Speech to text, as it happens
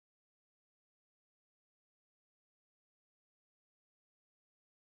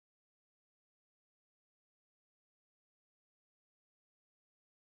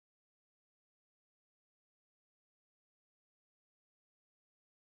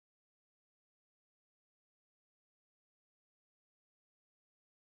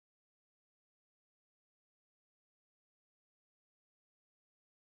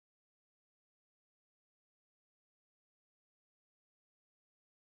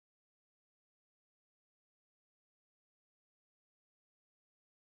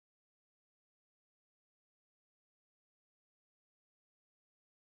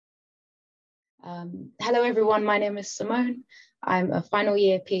Hello everyone, my name is Simone. I'm a final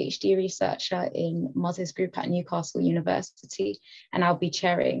year PhD researcher in Moz's group at Newcastle University, and I'll be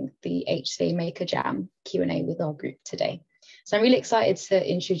chairing the HCA Maker Jam Q&A with our group today. So I'm really excited to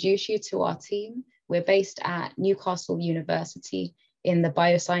introduce you to our team. We're based at Newcastle University in the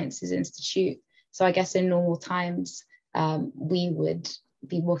Biosciences Institute. So I guess in normal times, we would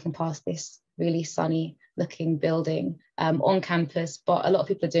be walking past this really sunny looking building on campus, but a lot of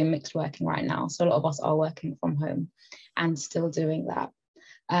people are doing mixed working right now. So a lot of us are working from home and still doing that.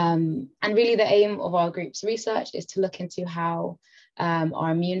 And really the aim of our group's research is to look into how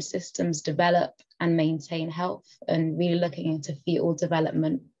our immune systems develop and maintain health, and really looking into fetal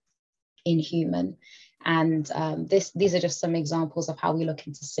development in human. And these are just some examples of how we look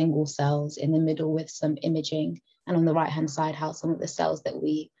into single cells, in the middle with some imaging, and on the right-hand side, how some of the cells that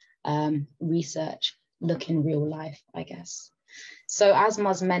we research look in real life, I guess. So as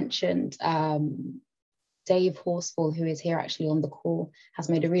Moz mentioned, Dave Horsfall, who is here actually on the call, has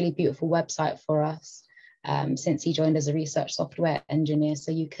made a really beautiful website for us since he joined as a research software engineer.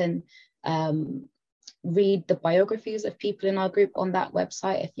 So you can read the biographies of people in our group on that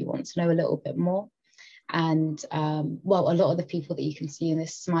website if you want to know a little bit more. And well, a lot of the people that you can see in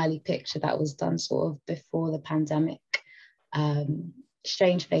this smiley picture, that was done sort of before the pandemic.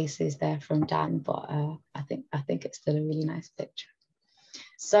 Strange faces there from Dan, but I think it's still a really nice picture.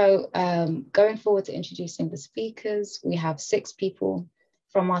 So going forward to introducing the speakers, we have 6 people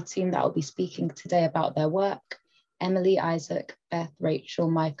from our team that will be speaking today about their work: Emily, Isaac, Beth, Rachel,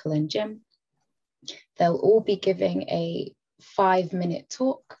 Michael, and Jim. They'll all be giving a 5-minute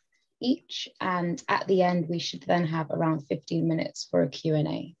talk each, and at the end we should then have around 15 minutes for a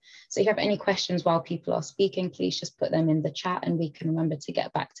Q&A. So if you have any questions while people are speaking, please just put them in the chat and we can remember to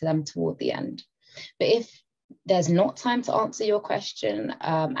get back to them toward the end. But if there's not time to answer your question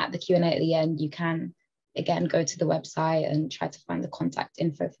at the Q&A at the end, you can again go to the website and try to find the contact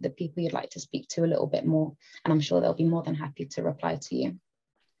info for the people you'd like to speak to a little bit more, and I'm sure they'll be more than happy to reply to you.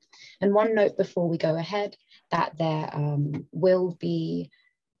 And one note before we go ahead, that there will be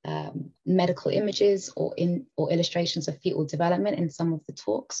medical images or illustrations of fetal development in some of the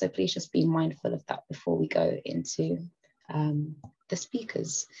talks. So please just be mindful of that before we go into the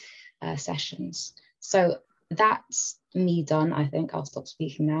speakers' sessions. So that's me done. I think I'll stop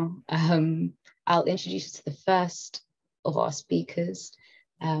speaking now. I'll introduce you to the first of our speakers,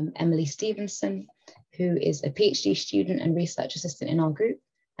 Emily Stevenson, who is a PhD student and research assistant in our group.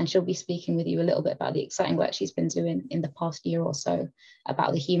 And she'll be speaking with you a little bit about the exciting work she's been doing in the past year or so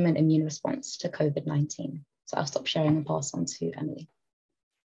about the human immune response to COVID-19. So I'll stop sharing and pass on to Emily.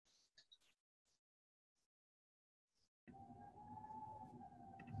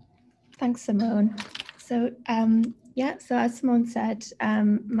 Thanks, Simone. So so as Simone said,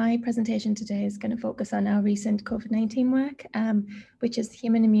 my presentation today is going to focus on our recent COVID-19 work, which is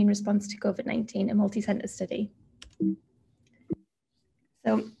human immune response to COVID-19, a multi-center study.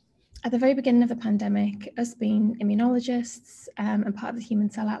 So at the very beginning of the pandemic, us being immunologists and part of the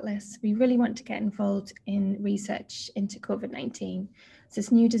Human Cell Atlas, we really want to get involved in research into COVID-19. It's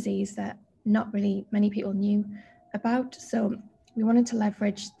this new disease that not really many people knew about. So we wanted to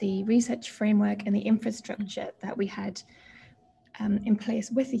leverage the research framework and the infrastructure that we had in place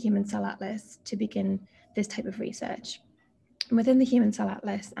with the Human Cell Atlas to begin this type of research. Within the Human Cell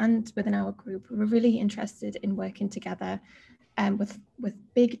Atlas and within our group, we're really interested in working together with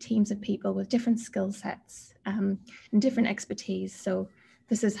big teams of people with different skill sets and different expertise. So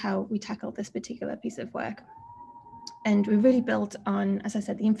this is how we tackled this particular piece of work. And we really built on, as I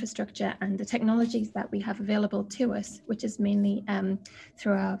said, the infrastructure and the technologies that we have available to us, which is mainly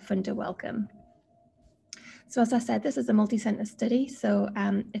through our funder welcome. So as I said, this is a multi-center study. So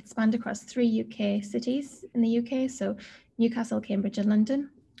it spanned across 3 UK cities in the UK. So Newcastle, Cambridge, and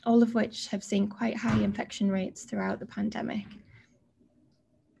London, all of which have seen quite high infection rates throughout the pandemic.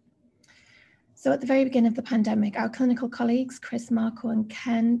 So at the very beginning of the pandemic, our clinical colleagues, Chris, Marco, and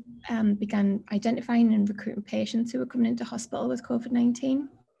Ken, began identifying and recruiting patients who were coming into hospital with COVID-19.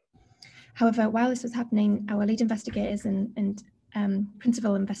 However, while this was happening, our lead investigators and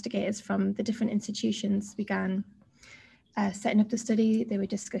principal investigators from the different institutions began setting up the study. They were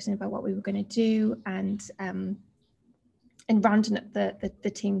discussing about what we were going to do and rounding up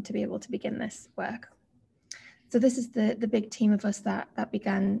the team to be able to begin this work. So this is the big team of us that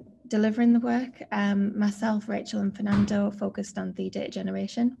began delivering the work. Myself, Rachel, and Fernando focused on the data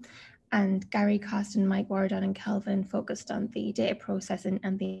generation, and Gary, Carsten, Mike, Waradon, and Kelvin focused on the data processing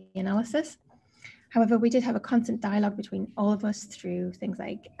and the analysis. However, we did have a constant dialogue between all of us through things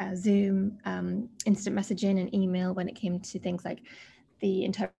like Zoom, instant messaging, and email when it came to things like the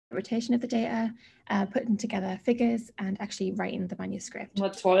interpretation of the data, putting together figures, and actually writing the manuscript. Na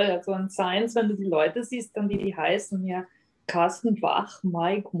toll, also in Science, wenn du die Leute siehst, dann wie die heißen hier, Carsten Bach,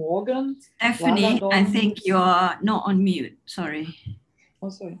 Mike Morgan. Stephanie, I think you're not on mute, sorry. Oh,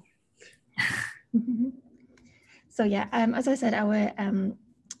 sorry. So yeah, as I said,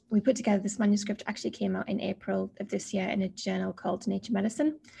 we put together this manuscript, actually came out in April of this year in a journal called Nature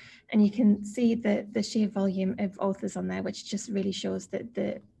Medicine. And you can see the sheer volume of authors on there, which just really shows that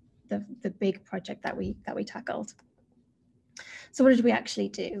the big project that we tackled. So what did we actually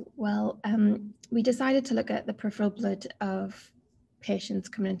do? Well, we decided to look at the peripheral blood of patients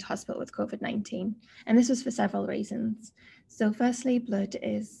coming into hospital with COVID-19. And this was for several reasons. So firstly, blood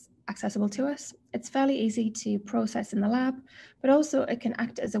is accessible to us. It's fairly easy to process in the lab, but also it can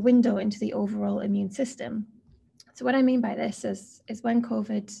act as a window into the overall immune system. So what I mean by this is when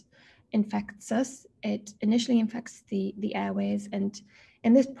COVID infects us, it initially infects the airways, and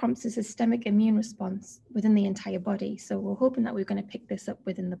this prompts a systemic immune response within the entire body. So we're hoping that we're going to pick this up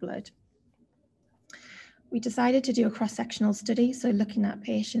within the blood. We decided to do a cross-sectional study, so looking at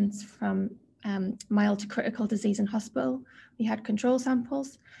patients from mild to critical disease in hospital. We had control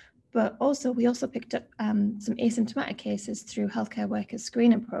samples, but we also picked up some asymptomatic cases through healthcare workers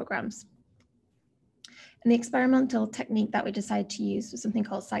screening programs. And the experimental technique that we decided to use was something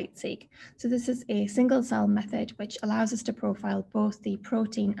called site-seq. So this is a single cell method which allows us to profile both the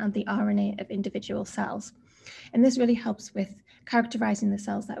protein and the RNA of individual cells. And this really helps with characterizing the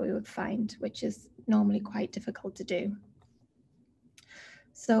cells that we would find, which is normally quite difficult to do.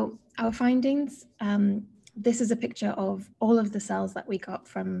 So our findings, this is a picture of all of the cells that we got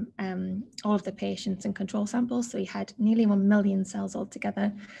from all of the patients and control samples. So we had nearly 1 million cells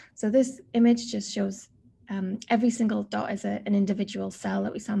altogether. So this image just shows every single dot is an individual cell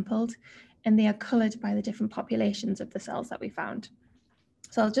that we sampled, and they are colored by the different populations of the cells that we found.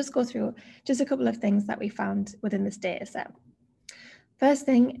 So I'll just go through just a couple of things that we found within this data set. First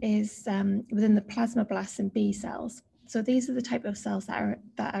thing is within the plasmablasts and B cells. So these are the type of cells that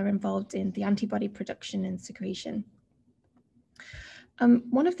are involved in the antibody production and secretion.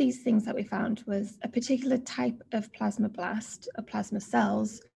 One of these things that we found was a particular type of plasmablast, or plasma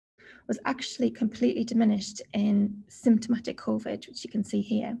cells, was actually completely diminished in symptomatic COVID, which you can see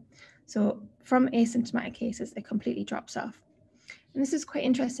here. So from asymptomatic cases, it completely drops off. And this is quite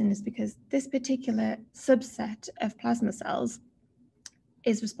interesting, is because this particular subset of plasma cells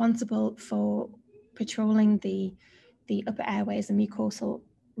is responsible for patrolling the upper airways and mucosal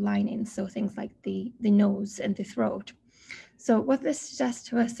linings, so things like the nose and the throat. So what this suggests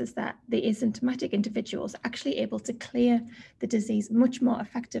to us is that the asymptomatic individuals are actually able to clear the disease much more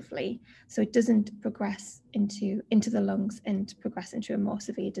effectively, so it doesn't progress into the lungs and progress into a more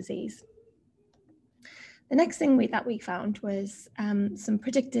severe disease. The next thing that we found was some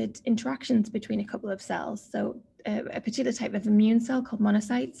predicted interactions between a couple of cells. So a particular type of immune cell called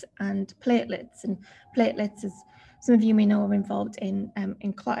monocytes and platelets. And platelets, as some of you may know, are involved in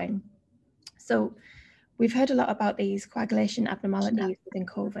clotting. So we've heard a lot about these coagulation abnormalities within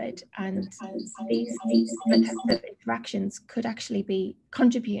COVID, and these types of interactions could actually be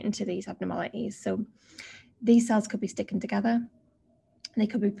contributing to these abnormalities. So these cells could be sticking together, and they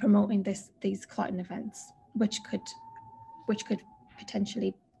could be promoting these clotting events, which could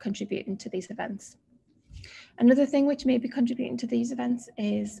potentially contribute into these events. Another thing which may be contributing to these events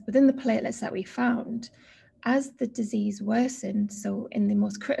is within the platelets that we found, as the disease worsened, so in the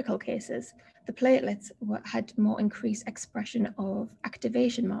most critical cases, the platelets had more increased expression of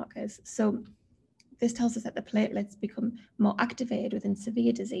activation markers. So this tells us that the platelets become more activated within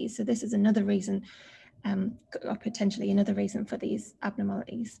severe disease. So this is another reason, or potentially another reason for these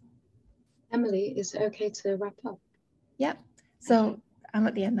abnormalities. Emily, is it okay to wrap up? Yep. So I'm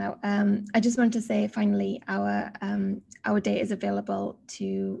at the end now. I just want to say finally, our data is available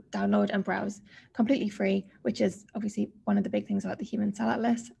to download and browse completely free, which is obviously one of the big things about the Human Cell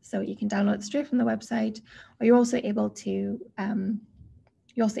Atlas. So you can download it straight from the website, or you're also able to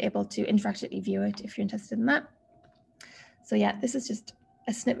interactively view it if you're interested in that. So yeah, this is just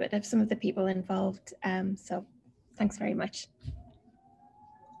a snippet of some of the people involved. So thanks very much.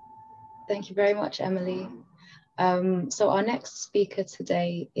 Thank you very much, Emily. So our next speaker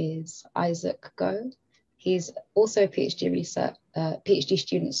today is Isaac Go. He's also a PhD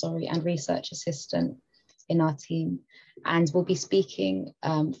student, and research assistant in our team, and will be speaking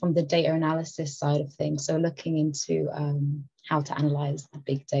from the data analysis side of things, so looking into how to analyze the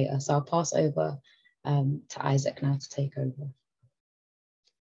big data. So I'll pass over to Isaac now to take over.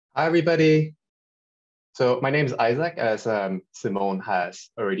 Hi, everybody. So my name is Isaac, as Simone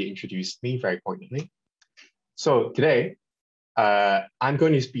has already introduced me very poignantly. So today, I'm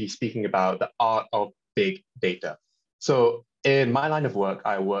going to be speaking about the art of big data. So in my line of work,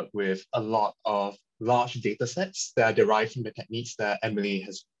 I work with a lot of large data sets that are derived from the techniques that Emily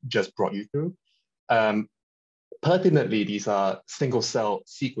has just brought you through. Pertinently, these are single cell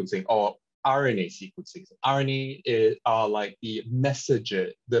sequencing or RNA sequencing. RNA are like the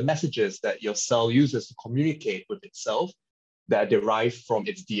messages that your cell uses to communicate with itself that are derived from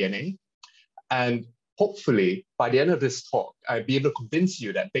its DNA. And hopefully, by the end of this talk, I'll be able to convince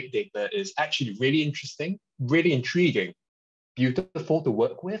you that big data is actually really interesting, really intriguing, beautiful to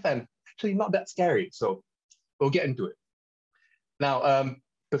work with, and actually not that scary. So we'll get into it. Now,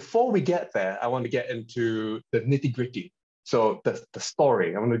 before we get there, I want to get into the nitty-gritty. So the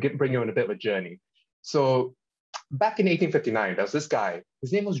story, I want to bring you on a bit of a journey. So back in 1859, there was this guy,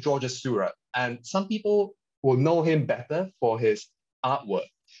 his name was Georges Seurat, and some people will know him better for his artwork.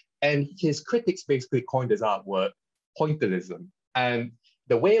 And his critics basically coined his artwork pointillism. And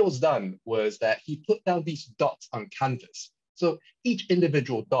the way it was done was that he put down these dots on canvas. So each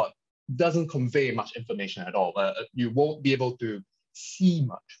individual dot doesn't convey much information at all. You won't be able to see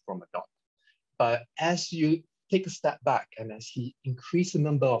much from a dot. But as you take a step back and as he increased the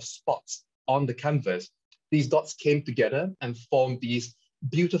number of spots on the canvas, these dots came together and formed these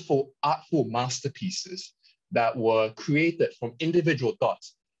beautiful, artful masterpieces that were created from individual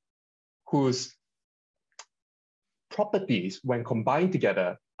dots whose properties, when combined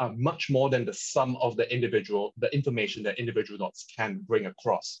together, are much more than the sum of the information that individual dots can bring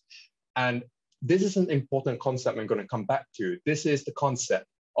across. And this is an important concept I'm going to come back to. This is the concept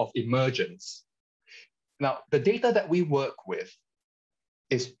of emergence. Now, the data that we work with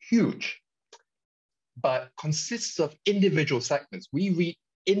is huge, but consists of individual segments. We read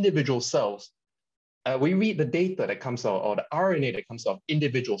individual cells. We read the data that comes out, or the RNA that comes out of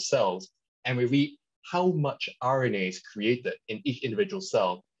individual cells, and we read how much RNA is created in each individual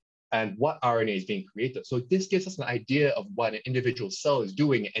cell and what RNA is being created. So this gives us an idea of what an individual cell is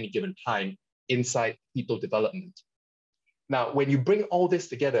doing at any given time inside fetal development. Now, when you bring all this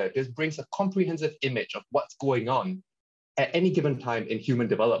together, this brings a comprehensive image of what's going on at any given time in human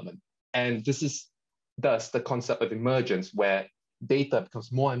development. And this is thus the concept of emergence, where data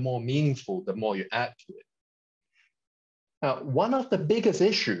becomes more and more meaningful the more you add to it. Now, one of the biggest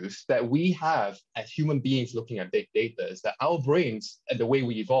issues that we have as human beings looking at big data is that our brains and the way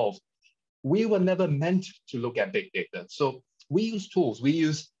we evolved, we were never meant to look at big data. So we use tools, we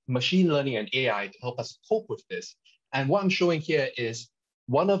use machine learning and AI to help us cope with this. And what I'm showing here is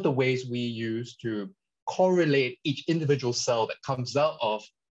one of the ways we use to correlate each individual cell that comes out of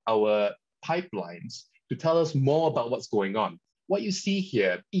our pipelines to tell us more about what's going on. What you see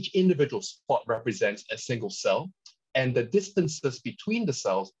here, each individual spot represents a single cell, and the distances between the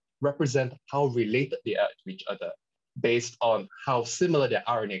cells represent how related they are to each other based on how similar their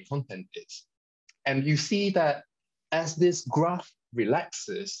RNA content is. And you see that as this graph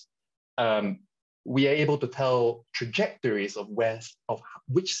relaxes, we are able to tell trajectories of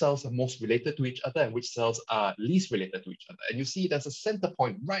which cells are most related to each other and which cells are least related to each other. And you see there's a center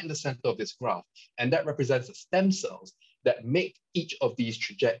point right in the center of this graph, and that represents the stem cells that make each of these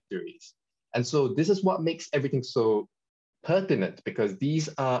trajectories. And so this is what makes everything so pertinent, because these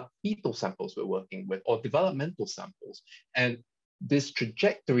are fetal samples we're working with, or developmental samples. And this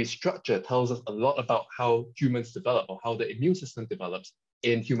trajectory structure tells us a lot about how humans develop, or how the immune system develops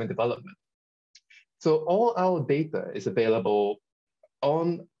in human development. So all our data is available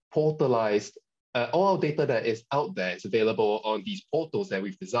on portalized, all our data that is out there is available on these portals that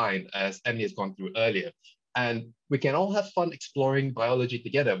we've designed, as Emily has gone through earlier. And we can all have fun exploring biology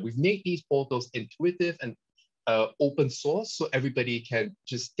together. We've made these portals intuitive and open source, so everybody can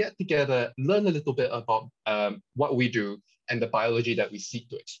just get together, learn a little bit about what we do and the biology that we seek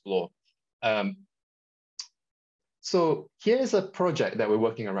to explore. So here's a project that we're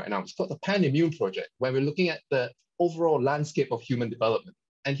working on right now. It's called the Pan-Immune Project, where we're looking at the overall landscape of human development.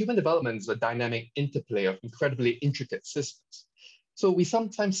 And human development is a dynamic interplay of incredibly intricate systems. So we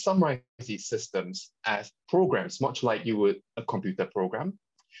sometimes summarize these systems as programs, much like you would a computer program.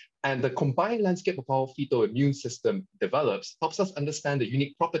 And the combined landscape of how fetal immune system develops helps us understand the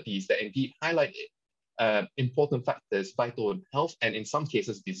unique properties that indeed highlight important factors vital in health and in some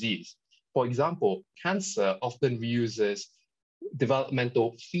cases disease. For example, cancer often reuses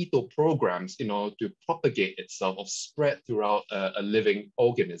developmental fetal programs in order to propagate itself or spread throughout a living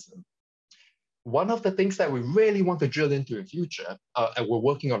organism. One of the things that we really want to drill into in future, and we're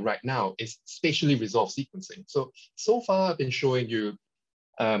working on right now, is spatially resolved sequencing. So far I've been showing you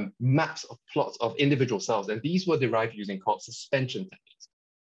maps of plots of individual cells, and these were derived using called suspension techniques.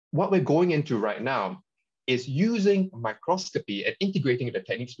 What we're going into right now is using microscopy and integrating the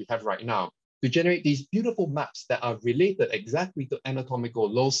techniques we have right now to generate these beautiful maps that are related exactly to anatomical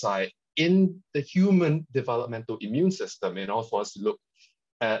loci in the human developmental immune system in order for us to look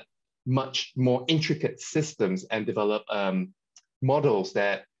at much more intricate systems and develop models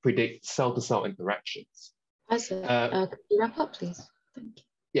that predict cell-to-cell interactions. Isaac, could you wrap up, please? Thank you.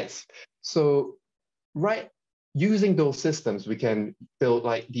 Yes. So, using those systems, we can build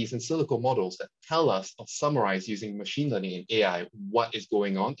like these in silico models that tell us or summarize using machine learning and AI what is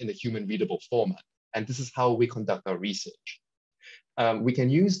going on in a human readable format. And this is how we conduct our research. We can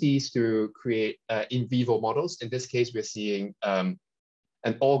use these to create in vivo models. In this case, we're seeing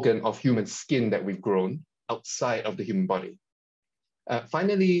an organ of human skin that we've grown outside of the human body.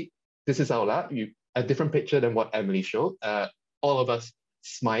 Finally, this is our lab. A different picture than what Emily showed. All of us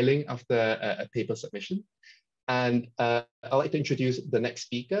smiling after a paper submission. And I'd like to introduce the next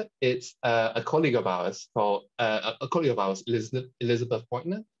speaker. It's a colleague of ours called Elizabeth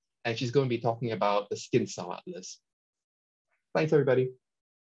Pointner, and she's going to be talking about the skin cell atlas. Thanks, everybody.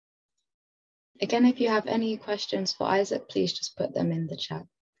 Again, if you have any questions for Isaac, please just put them in the chat.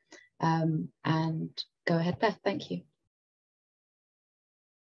 And go ahead, Beth. Thank you.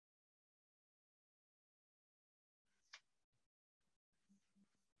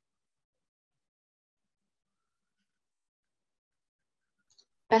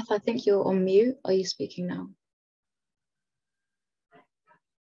 Beth, I think you're on mute. Are you speaking now?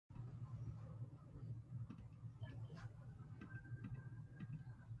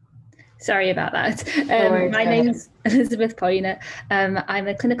 Sorry about that. My name's Elizabeth Poyner. I'm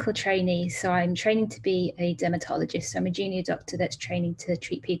a clinical trainee, so I'm training to be a dermatologist. So I'm a junior doctor that's training to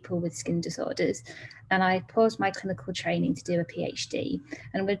treat people with skin disorders. And I paused my clinical training to do a PhD.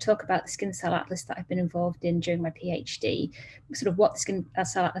 And I'm going to talk about the skin cell atlas that I've been involved in during my PhD, sort of what the skin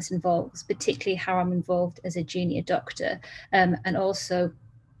cell atlas involves, particularly how I'm involved as a junior doctor, and also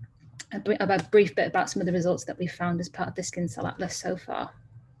a brief bit about some of the results that we've found as part of the skin cell atlas so far.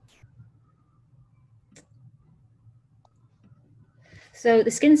 So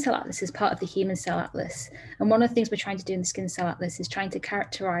the skin cell atlas is part of the human cell atlas. And one of the things we're trying to do in the skin cell atlas is trying to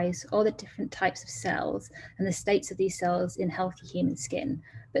characterize all the different types of cells and the states of these cells in healthy human skin,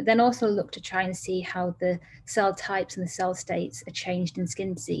 but then also look to try and see how the cell types and the cell states are changed in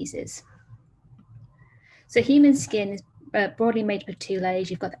skin diseases. So human skin is broadly made up of two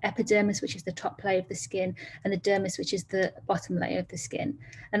layers. You've got the epidermis, which is the top layer of the skin, and the dermis, which is the bottom layer of the skin.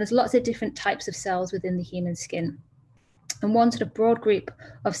 And there's lots of different types of cells within the human skin. And one sort of broad group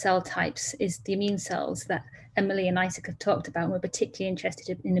of cell types is the immune cells that Emily and Isaac have talked about. And we're particularly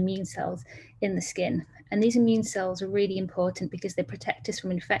interested in immune cells in the skin. And these immune cells are really important because they protect us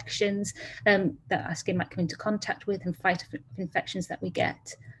from infections that our skin might come into contact with and fight off infections that we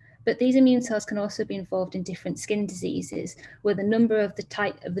get. But these immune cells can also be involved in different skin diseases where the number of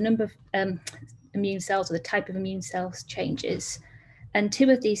immune cells or the type of immune cells changes. And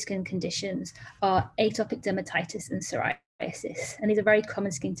two of these skin conditions are atopic dermatitis and psoriasis. And these are very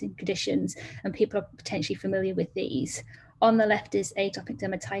common skin conditions, and people are potentially familiar with these. On the left is atopic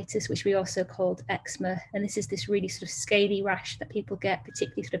dermatitis, which we also called eczema. And this is this really sort of scaly rash that people get,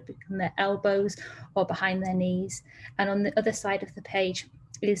 particularly sort of on their elbows or behind their knees. And on the other side of the page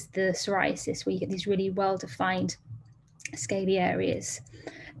is the psoriasis, where you get these really well-defined scaly areas.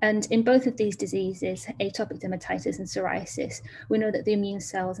 And in both of these diseases, atopic dermatitis and psoriasis, we know that the immune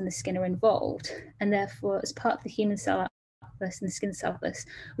cells in the skin are involved. And therefore, as part of the human cell atlas and the skin cell atlas,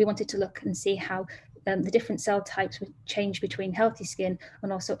 we wanted to look and see how the different cell types would change between healthy skin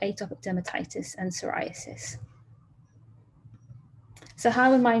and also atopic dermatitis and psoriasis. So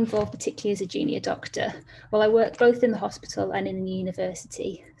how am I involved, particularly as a junior doctor? Well, I work both in the hospital and in the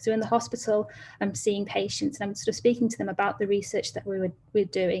university. So in the hospital, I'm seeing patients and I'm sort of speaking to them about the research that we're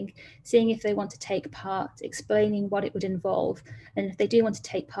doing, seeing if they want to take part, explaining what it would involve, and if they do want to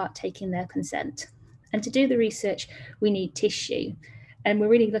take part, taking their consent. And to do the research, we need tissue. And we're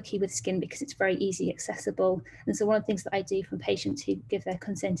really lucky with skin because it's very easily accessible. And so one of the things that I do from patients who give their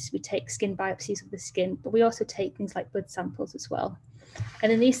consent is we take skin biopsies of the skin, but we also take things like blood samples as well.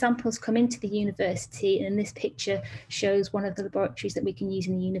 And then these samples come into the university, and this picture shows one of the laboratories that we can use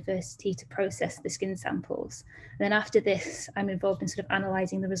in the university to process the skin samples. And then after this, I'm involved in sort of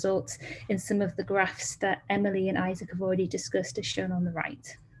analysing the results in some of the graphs that Emily and Isaac have already discussed, as shown on the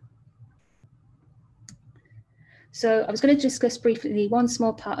right. So I was going to discuss briefly one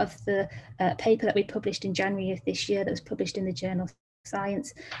small part of the paper that we published in January of this year that was published in the journal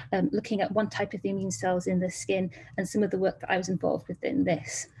Science, looking at one type of the immune cells in the skin and some of the work that I was involved with in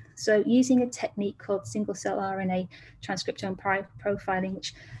this. So using a technique called single cell RNA transcriptome profiling,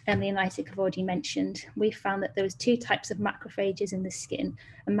 which Emily and Isaac have already mentioned, we found that there was 2 types of macrophages in the skin,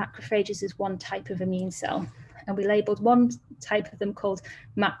 and macrophages is one type of immune cell. And we labeled one type of them called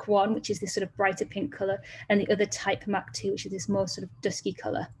MAC1, which is this sort of brighter pink color, and the other type MAC2, which is this more sort of dusky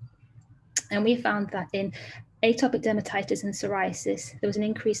color. And we found that in atopic dermatitis and psoriasis, there was an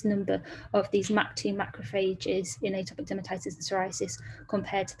increased number of these MAC2 macrophages in atopic dermatitis and psoriasis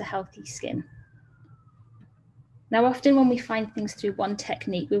compared to the healthy skin. Now, often when we find things through one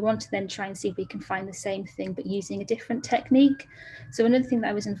technique, we want to then try and see if we can find the same thing, but using a different technique. So another thing that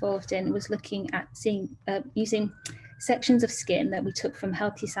I was involved in was looking at using sections of skin that we took from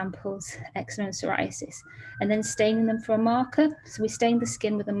healthy samples, eczema and psoriasis, and then staining them for a marker. So we stained the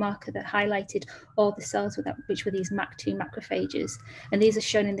skin with a marker that highlighted all the cells which were these MAC2 macrophages. And these are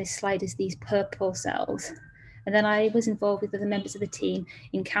shown in this slide as these purple cells. And then I was involved with other members of the team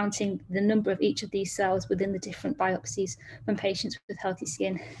in counting the number of each of these cells within the different biopsies from patients with healthy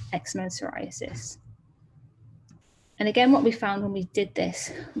skin, eczema and psoriasis. And again, what we found when we did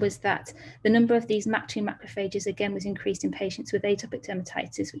this was that the number of these MAC2 macrophages again was increased in patients with atopic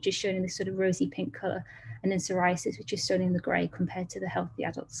dermatitis, which is shown in this sort of rosy pink color, and in psoriasis, which is shown in the gray compared to the healthy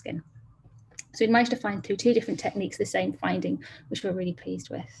adult skin. So we managed to find through 2 different techniques the same finding, which we're really pleased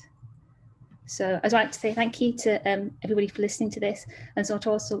with. So I'd like to say thank you to everybody for listening to this, and so to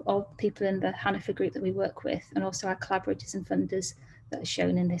also all people in the Haniffa group that we work with, and also our collaborators and funders that are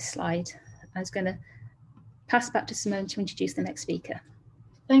shown in this slide. I was going to pass back to Simone to introduce the next speaker.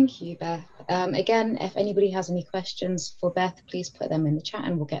 Thank you, Beth. Again, if anybody has any questions for Beth, please put them in the chat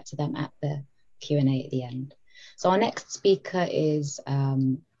and we'll get to them at the Q&A at the end. So our next speaker is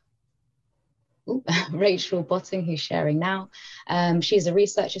Rachel Botting, who's sharing now. She's a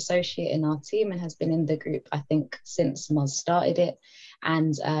research associate in our team and has been in the group, I think, since Moz started it.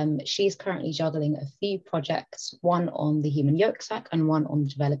 And she's currently juggling a few projects, one on the human yolk sac and one on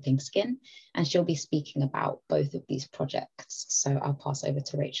developing skin. And she'll be speaking about both of these projects. So I'll pass over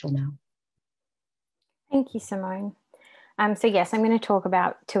to Rachel now. Thank you, Simone. So yes, I'm going to talk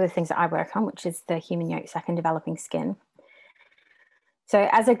about 2 of the things that I work on, which is the human yolk sac and developing skin. So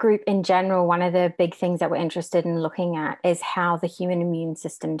as a group in general, one of the big things that we're interested in looking at is how the human immune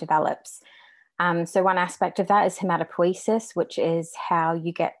system develops. So one aspect of that is hematopoiesis, which is how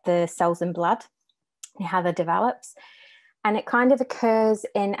you get the cells in blood and how that develops. And it kind of occurs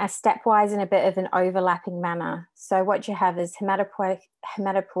in a stepwise and a bit of an overlapping manner. So what you have is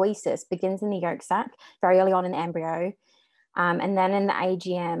hematopoiesis begins in the yolk sac very early on in the embryo, and then in the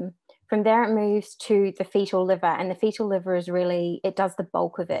AGM. From there, it moves to the fetal liver, and the fetal liver is really, it does the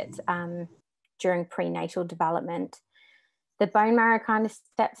bulk of it during prenatal development. The bone marrow kind of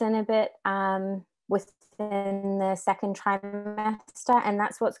steps in a bit within the 2nd trimester, and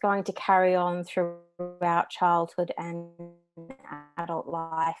that's what's going to carry on throughout childhood and adult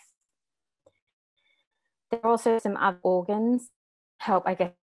life. There are also some other organs help, I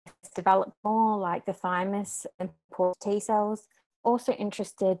guess, develop more, like the thymus and T cells. Also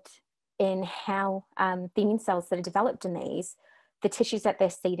interested in how the immune cells that are developed in these, the tissues that they're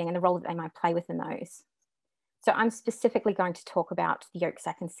seeding and the role that they might play within those. So I'm specifically going to talk about the yolk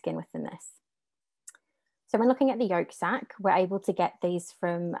sac and skin within this. So when looking at the yolk sac, we're able to get these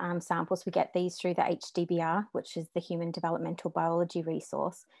from samples. We get these through the HDBR, which is the Human Developmental Biology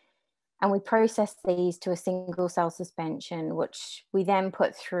resource. And we process these to a single cell suspension, which we then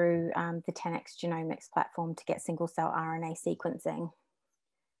put through the 10x genomics platform to get single cell RNA sequencing.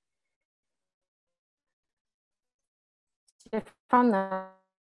 From the,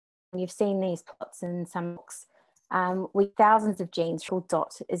 you've seen these plots in some books with thousands of genes. Each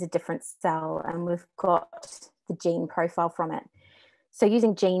dot is a different cell, and we've got the gene profile from it. So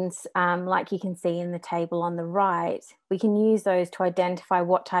using genes, like you can see in the table on the right, we can use those to identify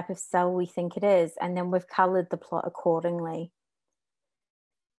what type of cell we think it is, and then we've colored the plot accordingly.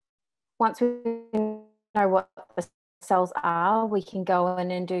 Once we know what the cells are, we can go in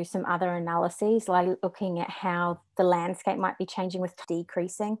and do some other analyses, like looking at how the landscape might be changing with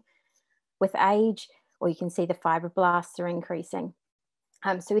decreasing with age, or you can see the fibroblasts are increasing.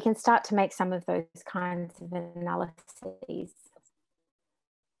 So we can start to make some of those kinds of analyses.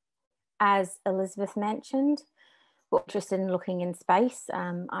 As Elizabeth mentioned, we're interested in looking in space.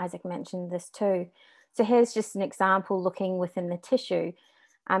 Isaac mentioned this too. So here's just an example looking within the tissue.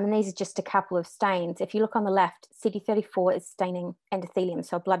 And these are just a couple of stains. If you look on the left, CD34 is staining endothelium,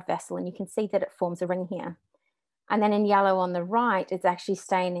 so a blood vessel, and you can see that it forms a ring here. And then in yellow on the right, it's actually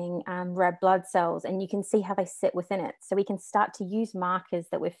staining red blood cells, and you can see how they sit within it. So we can start to use markers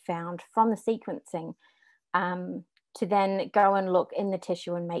that we've found from the sequencing to then go and look in the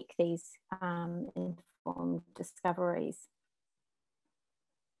tissue and make these informed discoveries.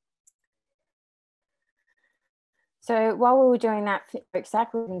 So while we were doing that,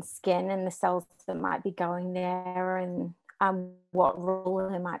 exactly in skin and the cells that might be going there, and what role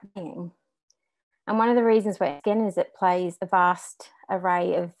they might be playing. And one of the reasons for skin is it plays a vast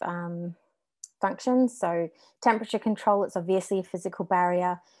array of functions. So temperature control, it's obviously a physical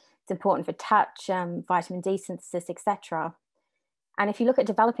barrier. It's important for touch, vitamin D synthesis, etc. And if you look at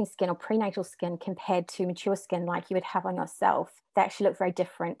developing skin or prenatal skin compared to mature skin like you would have on yourself, they actually look very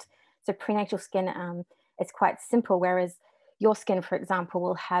different. So prenatal skin is quite simple, whereas your skin, for example,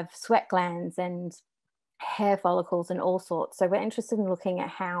 will have sweat glands and hair follicles and all sorts. So we're interested in looking at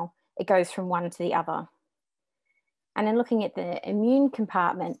how it goes from one to the other. And then looking at the immune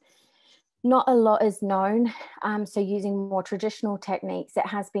compartment, not a lot is known. So using more traditional techniques, it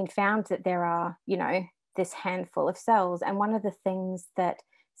has been found that there are, you know, this handful of cells. And one of the things that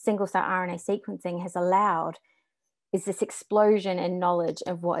single cell RNA sequencing has allowed is this explosion in knowledge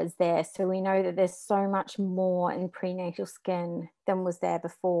of what is there. So we know that there's so much more in prenatal skin than was there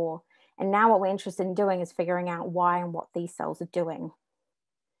before. And now what we're interested in doing is figuring out why and what these cells are doing.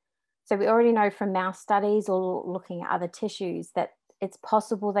 So we already know from mouse studies or looking at other tissues that it's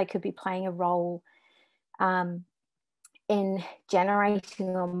possible they could be playing a role in generating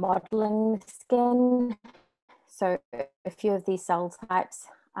or modeling the skin. So a few of these cell types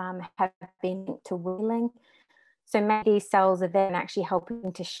have been linked to wheeling. So maybe these cells are then actually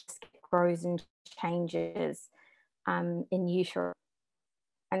helping to grows and changes in utero.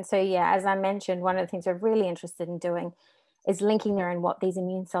 And so, yeah, as I mentioned, one of the things we're really interested in doing is linking there and what these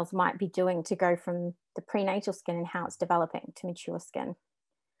immune cells might be doing to go from the prenatal skin and how it's developing to mature skin.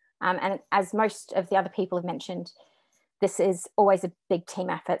 And as most of the other people have mentioned, this is always a big team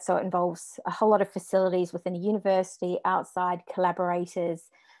effort. So it involves a whole lot of facilities within a university, outside collaborators,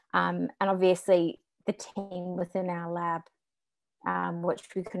 and obviously the team within our lab, which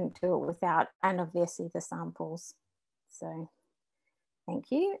we couldn't do it without, and obviously the samples. So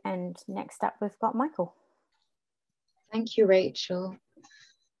thank you. And next up, we've got Michael. Thank you, Rachel.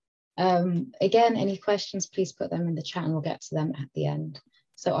 Again, any questions, please put them in the chat and we'll get to them at the end.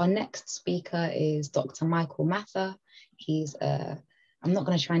 So our next speaker is Dr. Michael Mather. He's, I'm not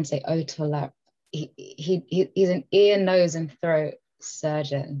going to try and say otolab. He's an ear, nose and throat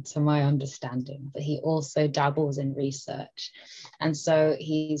surgeon, to my understanding, but he also dabbles in research. And so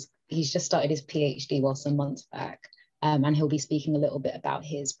he's just started his PhD some months back. And he'll be speaking a little bit about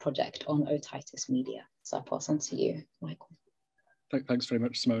his project on otitis media. So I'll pass on to you, Michael. Thanks very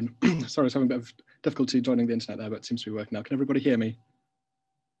much, Simone. Sorry, I was having a bit of difficulty joining the internet there, but it seems to be working now. Can everybody hear me?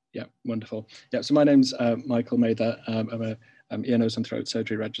 Yeah, wonderful. Yeah, so my name's Michael Mather. I'm an ear, nose and throat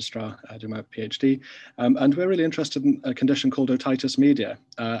surgery registrar doing my PhD. And we're really interested in a condition called otitis media,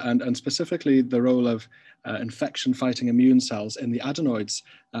 and specifically the role of infection-fighting immune cells in the adenoids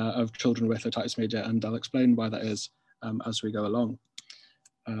of children with otitis media. And I'll explain why that is as we go along.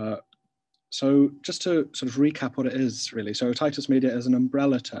 So just to sort of recap what it is really. So otitis media is an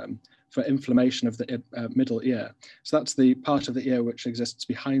umbrella term for inflammation of the middle ear. So that's the part of the ear which exists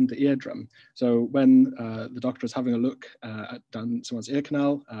behind the eardrum. So when the doctor is having a look down someone's ear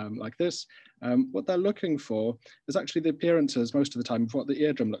canal like this, what they're looking for is actually the appearances most of the time of what the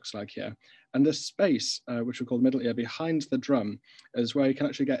eardrum looks like here. And this space, which we call the middle ear behind the drum, is where you can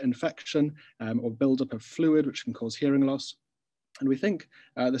actually get infection or buildup of fluid, which can cause hearing loss. And we think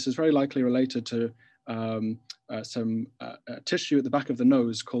this is very likely related to some tissue at the back of the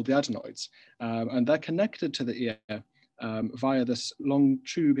nose called the adenoids. And they're connected to the ear via this long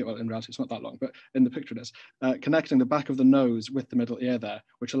tube. Well, in reality, it's not that long, but in the picture it is, connecting the back of the nose with the middle ear there,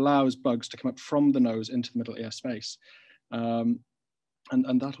 which allows bugs to come up from the nose into the middle ear space. And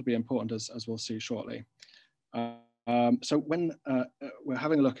that'll be important as we'll see shortly. So when we're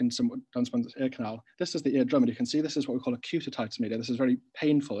having a look down someone's ear canal, this is the eardrum, and you can see this is what we call acute otitis media. This is very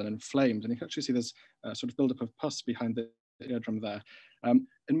painful and inflamed, and you can actually see this sort of buildup of pus behind the eardrum there.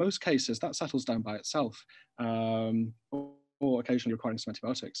 In most cases, that settles down by itself, or occasionally requiring some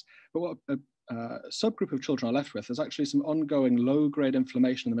antibiotics. But what a subgroup of children are left with is actually some ongoing low-grade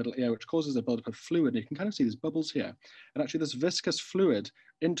inflammation in the middle ear, which causes a buildup of fluid. And you can kind of see these bubbles here. And actually this viscous fluid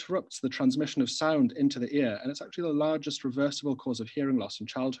interrupts the transmission of sound into the ear. And it's actually the largest reversible cause of hearing loss in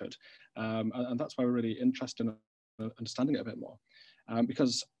childhood. And that's why we're really interested in understanding it a bit more.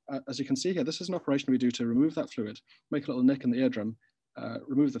 Because as you can see here, this is an operation we do to remove that fluid, make a little nick in the eardrum,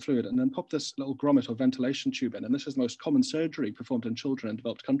 remove the fluid, and then pop this little grommet or ventilation tube in. And this is the most common surgery performed in children in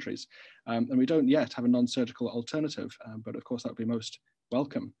developed countries. And we don't yet have a non-surgical alternative, but of course that would be most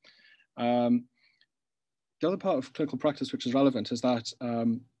welcome. the other part of clinical practice which is relevant is that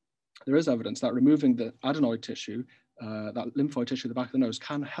there is evidence that removing the adenoid tissue, that lymphoid tissue at the back of the nose,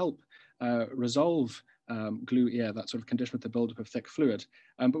 can help resolve glue ear, that sort of condition with the buildup of thick fluid,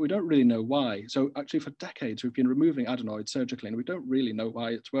 but we don't really know why. So actually for decades we've been removing adenoids surgically and we don't really know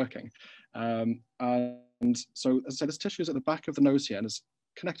why it's working. And so as I said, this tissue is at the back of the nose here and is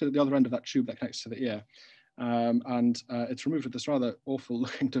connected at the other end of that tube that connects to the ear. It's removed with this rather awful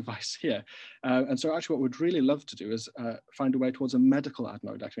looking device here. And so actually what we'd really love to do is find a way towards a medical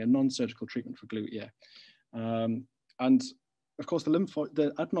adenoidectomy, a non-surgical treatment for glue ear. And of course,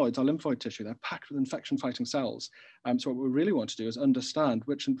 the adenoids are lymphoid tissue. They're packed with infection-fighting cells. So what we really want to do is understand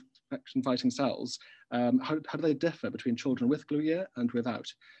which infection-fighting cells, how do they differ between children with glue ear and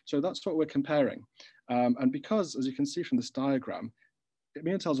without? So that's what we're comparing. And because, as you can see from this diagram,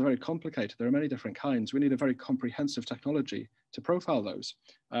 immune cells are very complicated. There are many different kinds. We need a very comprehensive technology to profile those.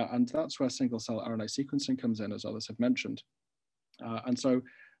 And that's where single-cell RNA sequencing comes in, as others have mentioned. And so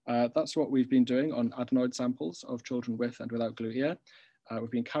that's what we've been doing on adenoid samples of children with and without glue ear.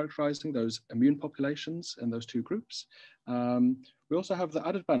 We've been characterizing those immune populations in those two groups. We also have the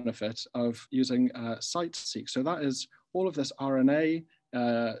added benefit of using site-seq. So that is all of this RNA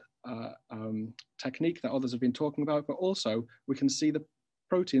technique that others have been talking about, but also we can see the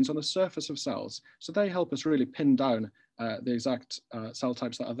proteins on the surface of cells. So they help us really pin down the exact cell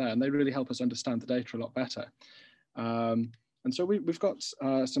types that are there, and they really help us understand the data a lot better. And so we've got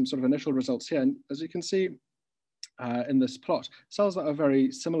some sort of initial results here. And as you can see in this plot, cells that are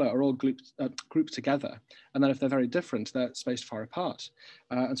very similar are all grouped together. And then if they're very different, they're spaced far apart.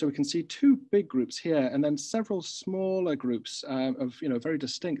 And so we can see two big groups here and then several smaller groups of very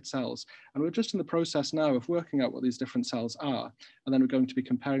distinct cells. And we're just in the process now of working out what these different cells are. And then we're going to be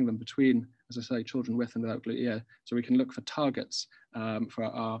comparing them between, as I say, children with and without glue ear. So we can look for targets for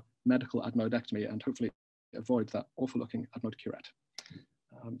our medical adenoidectomy and hopefully avoid that awful looking adenoid curette.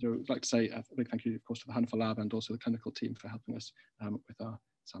 So I'd like to say a big thank you, of course, to the Haniffa lab and also the clinical team for helping us with our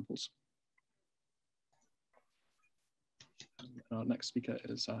samples. Our next speaker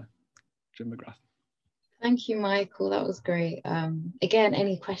is Jim McGrath. Thank you, Michael. That was great. Again,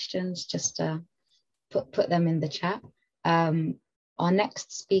 any questions, just put them in the chat. Our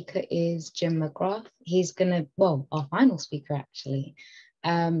next speaker is Jim McGrath. He's our final speaker actually.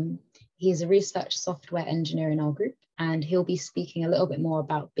 He's a research software engineer in our group, and he'll be speaking a little bit more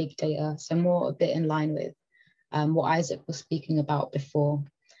about big data, so more a bit in line with what Isaac was speaking about before,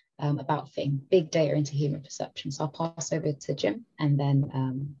 about fitting big data into human perception. So I'll pass over to Jim, and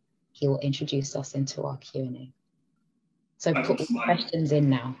then he will introduce us into our Q&A. So put all the questions in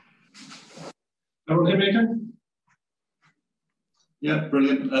now. Everyone hear me okay? Yeah,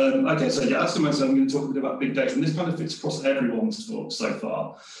 brilliant. Okay, so yeah, as I mentioned, I'm going to talk a bit about big data, and this kind of fits across everyone's talk so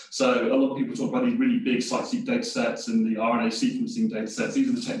far. So a lot of people talk about these really big site-seq data sets and the RNA sequencing data sets. These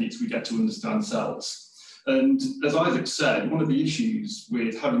are the techniques we get to understand cells. And as Isaac said, one of the issues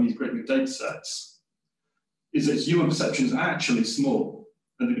with having these great big data sets is that human perception is actually small.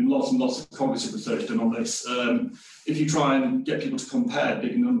 And there have been lots and lots of cognitive research done on this. If you try and get people to compare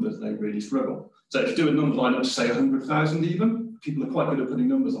big numbers, they really struggle. So if you do a number line up to say 100,000 even, people are quite good at putting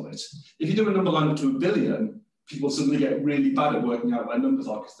numbers on it. If you do a number line up to 1 billion, people suddenly get really bad at working out where numbers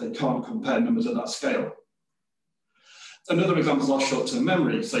are because they can't compare numbers at that scale. Another example is our short-term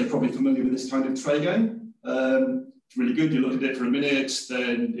memory. So you're probably familiar with this kind of tray game. It's really good. You look at it for a minute,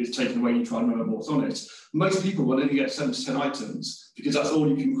 then it's taken away and you try and remember what's on it. Most people will only get 7 to 10 items because that's all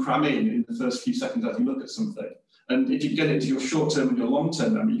you can cram in the first few seconds as you look at something. And if you get into your short-term and your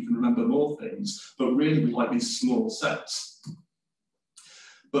long-term memory, you can remember more things. But really, we like these small sets.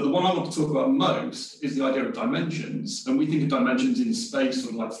 But the one I want to talk about most is the idea of dimensions. And we think of dimensions in space,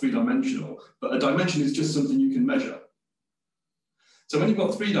 sort of like three-dimensional, but a dimension is just something you can measure. So when you've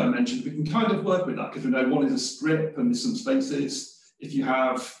got 3 dimensions, we can kind of work with that because we know one is a strip and there's some spaces. If you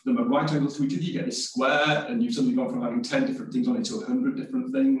have them at right angles to each other, you get this square, and you've suddenly gone from having 10 different things on it to 100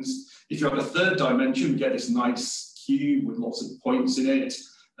 different things. If you have a 3rd dimension, you get this nice cube with lots of points in it,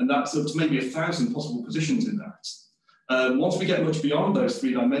 and that's up to maybe 1,000 possible positions in that. Once we get much beyond those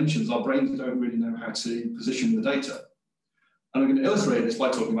 3 dimensions, our brains don't really know how to position the data. And I'm going to illustrate this by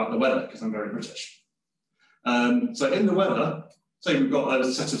talking about the weather, because I'm very British. So in the weather, say we've got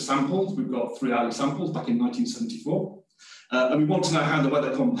a set of samples. We've got 3 hourly samples back in 1974. And we want to know how the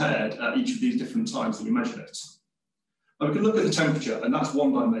weather compared at each of these different times that we measured it. Now we can look at the temperature, and that's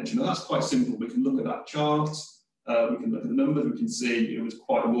 1 dimension, and that's quite simple. We can look at that chart. We can look at the numbers. We can see it was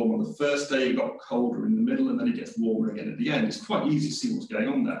quite warm on the first day, it got colder in the middle, and then it gets warmer again at the end. It's quite easy to see what's going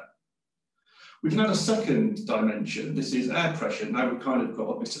on there. We can add a second dimension. This is air pressure. Now we've kind of got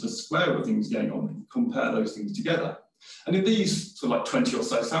a bit of a square of things going on. We can compare those things together. And in these sort of like 20 or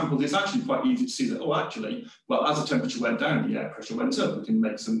so samples, it's actually quite easy to see that, oh, actually, well, as the temperature went down, the air pressure went up. We can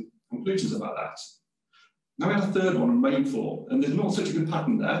make some conclusions about that. Now we had a third one on rainfall, and there's not such a good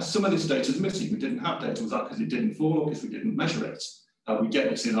pattern there. Some of this data is missing. We didn't have data. Was that because it didn't fall or because we didn't measure it? We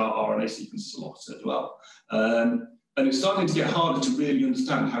get this in our RNA sequences a lot as well. And it's starting to get harder to really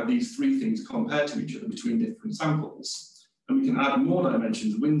understand how these three things compare to each other between different samples. And we can add more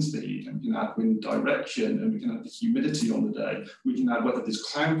dimensions, wind speed, and we can add wind direction, and we can add the humidity on the day. We can add whether there's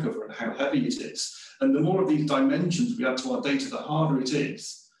cloud cover and how heavy it is. And the more of these dimensions we add to our data, the harder it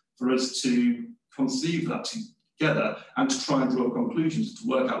is for us to conceive that together and to try and draw conclusions to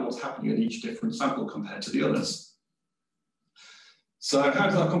work out what's happening at each different sample compared to the others. So how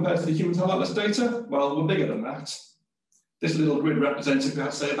does that compare to the human cell atlas data? Well, we're bigger than that. This little grid represents, if we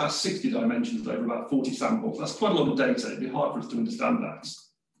have to say, about 60 dimensions over about 40 samples. That's quite a lot of data. It'd be hard for us to understand that.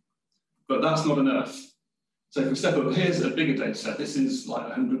 But that's not enough. So if we step up, here's a bigger data set. This is like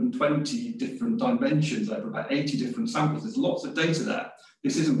 120 different dimensions over about 80 different samples. There's lots of data there.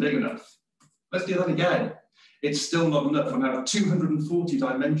 This isn't big enough. Let's do that again. It's still not enough. We now have 240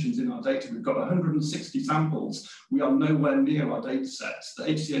 dimensions in our data. We've got 160 samples. We are nowhere near our data sets. The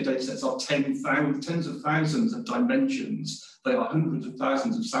HCA data sets are tens of thousands of dimensions. They are hundreds of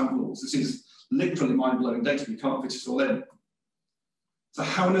thousands of samples. This is literally mind-blowing data. We can't fit it all in. So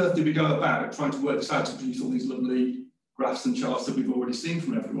how on earth did we go about trying to work this out to produce all these lovely graphs and charts that we've already seen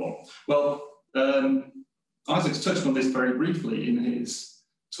from everyone? Well, Isaac's touched on this very briefly in his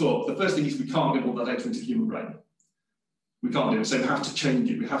talk. The first thing is we can't get all that data into the human brain. We can't do it, so we have to change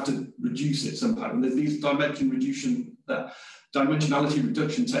it. We have to reduce it somehow. And there's these dimensionality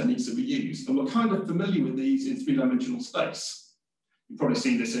reduction techniques that we use, and we're kind of familiar with these in three-dimensional space. You've probably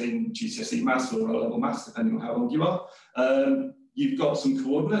seen this in GCSE maths or O-level maths, depending on how old you are. You've got some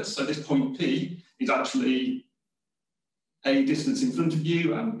coordinates. So this point P is actually A distance in front of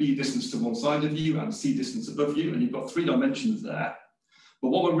you, and B distance to one side of you, and C distance above you, and you've got three dimensions there. But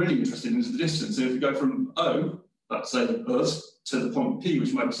what we're really interested in is the distance. So if we go from O, that's say us, to the point P,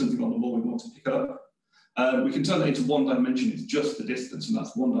 which might be something on the wall we want to pick up, we can turn that into one dimension. It's just the distance, and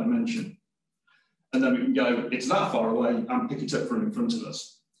that's one dimension. And then we can go, it's that far away, and pick it up from in front of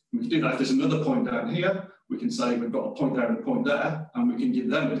us. We can do that. If there's another point down here, we can say we've got a point there and a point there, and we can give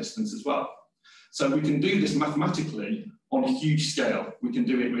them a distance as well. So we can do this mathematically on a huge scale. We can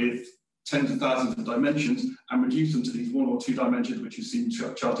do it with tens of thousands of dimensions and reduce them to these one or two dimensions, which you see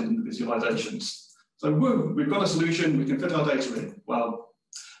charted in the visualizations. So woo, we've got a solution, we can fit our data in. Well,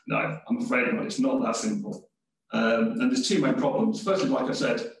 no, I'm afraid not. It's not that simple. And there's two main problems. Firstly, like I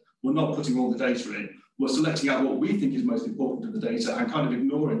said, we're not putting all the data in. We're selecting out what we think is most important of the data and kind of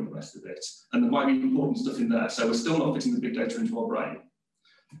ignoring the rest of it. And there might be important stuff in there. So we're still not fitting the big data into our brain.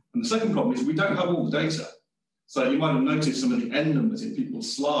 And the second problem is we don't have all the data. So you might have noticed some of the N numbers in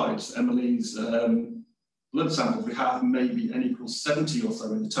people's slides. Emily's blood samples, we have maybe N equals 70 or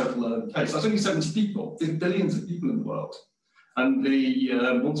so in the total case. That's only 70 people. There's billions of people in the world. And the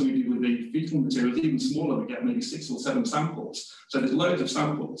ones that we do with the fetal material is even smaller. We get maybe 6 or 7 samples. So there's loads of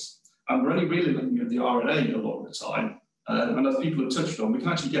samples. And we're only really looking at the RNA a lot of the time. And as people have touched on, we can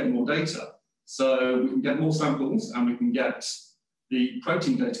actually get more data. So we can get more samples, and we can get the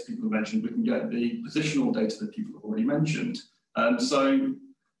protein data people have mentioned, we can get the positional data that people have already mentioned. So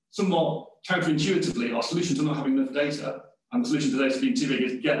somewhat counterintuitively, our solution to not having enough data and the solution to data being too big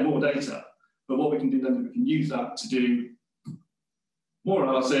is get more data. But what we can do then is we can use that to do more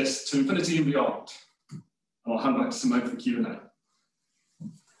analysis to infinity and beyond. I'll hand back to Simone for Q&A.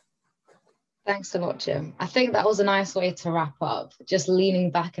 Thanks a lot, Jim. I think that was a nice way to wrap up, just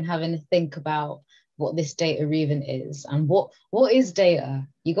leaning back and having to think about what this data even is and what is data.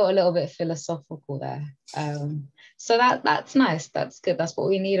 You got a little bit philosophical there. So that's nice. That's good. That's what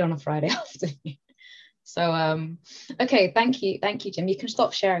we need on a Friday afternoon. So okay, thank you, Jim. You can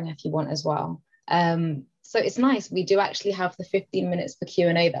stop sharing if you want as well. So it's nice. We do actually have the 15 minutes for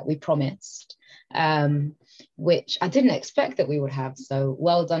Q&A that we promised, which I didn't expect that we would have. So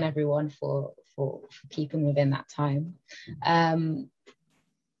well done, everyone, for keeping within that time.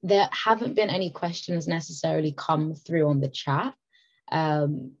 There haven't been any questions necessarily come through on the chat,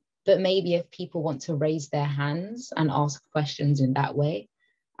 but maybe if people want to raise their hands and ask questions in that way,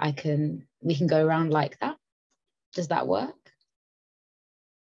 we can go around like that. Does that work?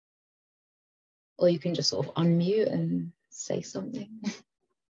 Or you can just sort of unmute and say something.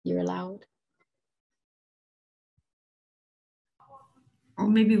 You're allowed. Or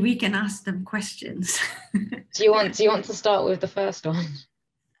maybe we can ask them questions. Do you want to start with the first one?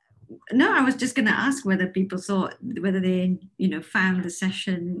 no, I was just going to ask whether people thought, whether they, found the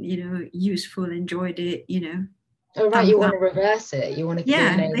session, useful, enjoyed it, Oh, right, thumbs you want up. to reverse it. You want to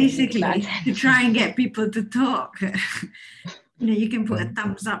Yeah, basically, to try and get people to talk. You can put a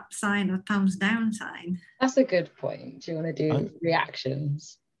thumbs up sign or thumbs down sign. That's a good point. Do you want to do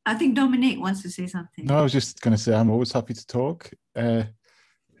reactions? I think Dominic wants to say something. No, I was just going to say I'm always happy to talk, and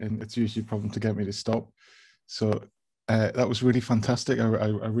it's usually a problem to get me to stop. So that was really fantastic. I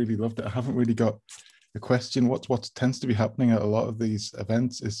really loved it. I haven't really got a question. What tends to be happening at a lot of these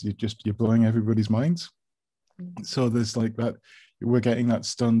events is you're blowing everybody's minds. So there's like that, we're getting that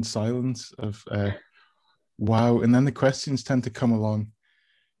stunned silence of wow, and then the questions tend to come along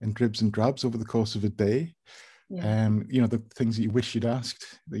in dribs and drabs over the course of a day. The things that you wish you'd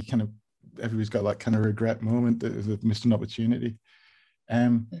asked, that you everybody's got that kind of regret moment that they've missed an opportunity.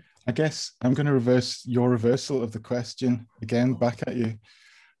 I guess I'm going to reverse your reversal of the question again back at you,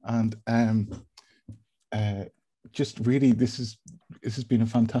 and just really this has been a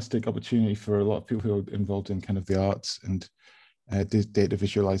fantastic opportunity for a lot of people who are involved in kind of the arts and data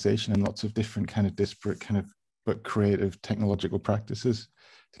visualization and lots of different kind of disparate kind of but creative technological practices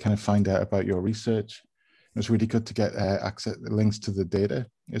to kind of find out about your research. It was really good to get access links to the data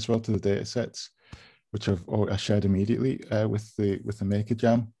as well, to the data sets, which I shared immediately with the Maker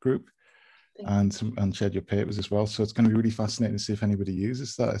Jam group, and shared your papers as well. So it's going to be really fascinating to see if anybody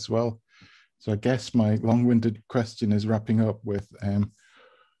uses that as well. So I guess my long-winded question is wrapping up with,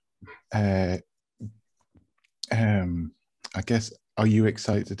 I guess, are you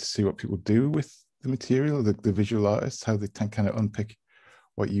excited to see what people do with the material, the visual artists, how they kind of unpick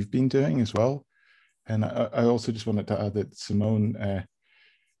what you've been doing as well? And I also just wanted to add that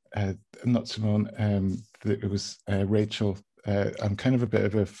it was Rachel. I'm kind of a bit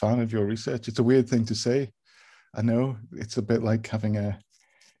of a fan of your research. It's a weird thing to say. I know it's a bit like having a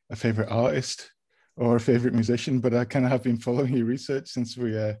favorite artist or a favorite musician, but I kind of have been following your research since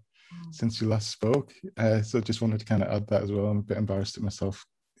you last spoke. So just wanted to kind of add that as well. I'm a bit embarrassed at myself,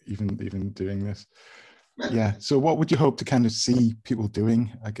 even doing this. Yeah. So what would you hope to kind of see people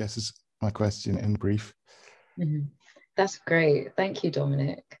doing, I guess, is my question in brief. That's great. Thank you,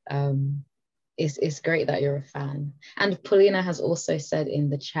 Dominic. It's great that you're a fan. And Paulina has also said in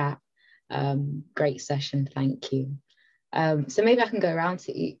the chat, great session, thank you. So maybe I can go around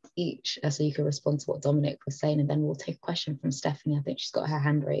to each so you can respond to what Dominic was saying, and then we'll take a question from Stephanie. I think she's got her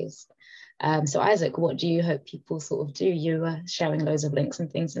hand raised. So Isaac, what do you hope people sort of do? You were sharing loads of links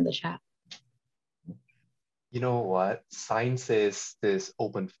and things in the chat. You know what? Science is this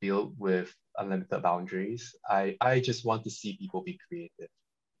open field with unlimited boundaries. I just want to see people be creative.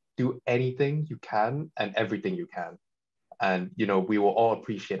 Do anything you can and everything you can. And, we will all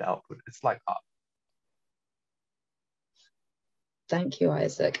appreciate output. It's like art. Thank you,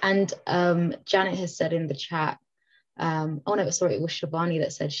 Isaac. And Janet has said in the chat, oh no, sorry, it was Shabani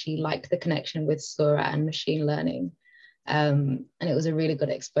that said she liked the connection with Sora and machine learning. And it was a really good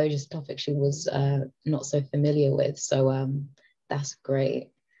exposure to topic she was not so familiar with. So that's great.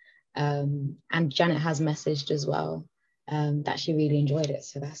 And Janet has messaged as well that she really enjoyed it.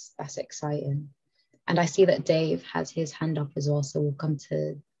 So that's exciting. And I see that Dave has his hand up as well. So we'll come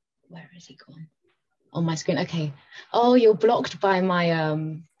to, where is he gone? On my screen. Okay. Oh, you're blocked by my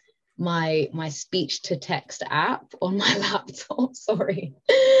my speech to text app on my laptop. Sorry.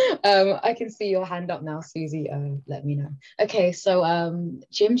 I can see your hand up now, Susie. Let me know. Okay, so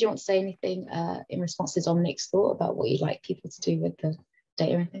Jim, do you want to say anything in response to Dominic's thought about what you'd like people to do with the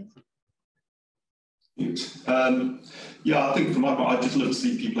data and things? Yeah, I think from my part, I'd just love to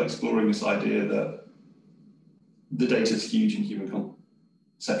see people exploring this idea that the data is huge and human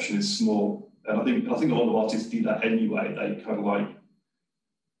conception is small. And I think a lot of artists do that anyway. They kind of like,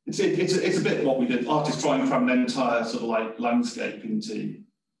 it's a bit what we did. Artists try and cram an entire sort of like landscape into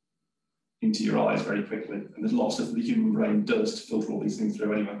your eyes very quickly. And there's lots of the human brain does to filter all these things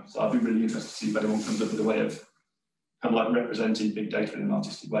through anyway. So I'd be really interested to see if anyone comes up with a way of kind of like representing big data in an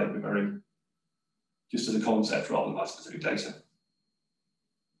artistic way, but very just as a concept rather than like specific data.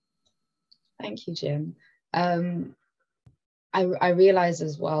 Thank you, Jim. I realize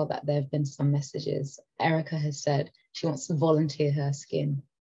as well that there have been some messages. Erica has said she wants to volunteer her skin.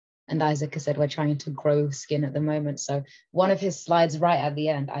 And Isaac has said we're trying to grow skin at the moment. So one of his slides right at the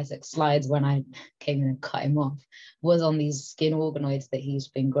end, Isaac's slides when I came in and cut him off, was on these skin organoids that he's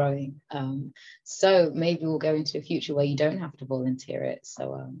been growing. So maybe we'll go into a future where you don't have to volunteer it.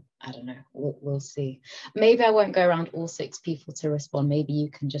 So I don't know, we'll see. Maybe I won't go around all 6 people to respond. Maybe you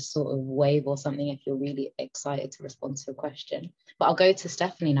can just sort of wave or something if you're really excited to respond to a question. But I'll go to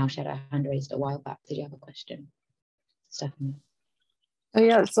Stephanie now. She had her hand raised a while back. Did you have a question, Stephanie?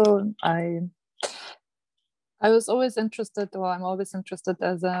 Yeah, so I was always interested, or I'm always interested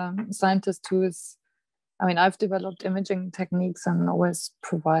as a scientist who is, I mean, I've developed imaging techniques and always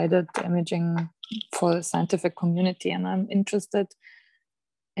provided imaging for the scientific community. And I'm interested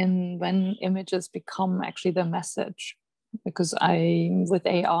in when images become actually the message, because with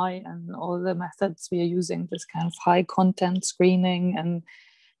AI and all the methods we are using, this kind of high content screening, and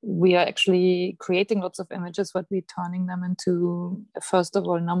we are actually creating lots of images, but we're turning them into, first of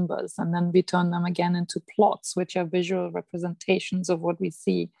all, numbers, and then we turn them again into plots, which are visual representations of what we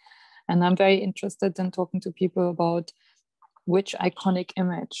see. And I'm very interested in talking to people about which iconic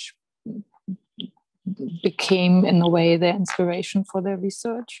image became, in a way, their inspiration for their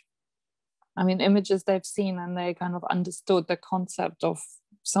research. I mean, images they've seen and they kind of understood the concept of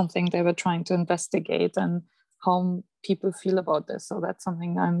something they were trying to investigate, and how people feel about this. So that's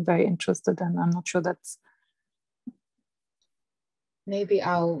something I'm very interested in. I'm not sure that's... Maybe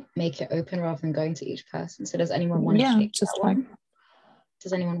I'll make it open rather than going to each person. So does anyone want to take just that one?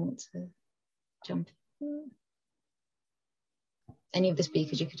 Does anyone want to jump in? Any of the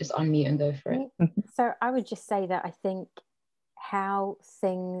speakers, you could just unmute and go for it. So I would just say that I think how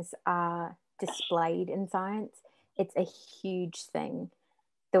things are displayed in science, it's a huge thing,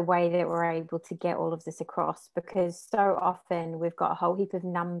 the way that we're able to get all of this across, because so often we've got a whole heap of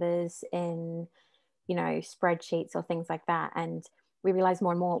numbers in, you know, spreadsheets or things like that, and we realize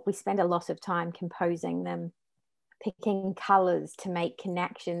more and more we spend a lot of time composing them, picking colors to make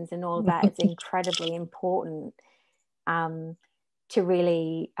connections and all that. It's incredibly important to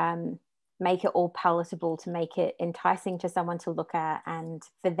really make it all palatable, to make it enticing to someone to look at, and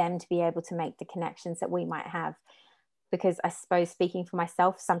for them to be able to make the connections that we might have. Because I suppose, speaking for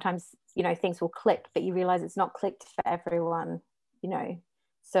myself, sometimes, you know, things will click, but you realize it's not clicked for everyone, you know.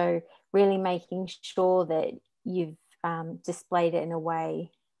 So really making sure that you've displayed it in a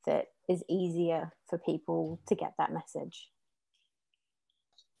way that is easier for people to get that message.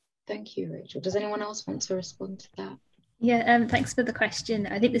 Thank you, Rachel. Does anyone else want to respond to that? Yeah, thanks for the question.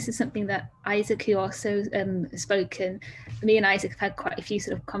 I think this is something that Isaac, who also spoken, me and Isaac have had quite a few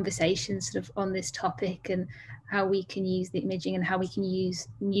sort of conversations sort of on this topic, and how we can use the imaging and how we can use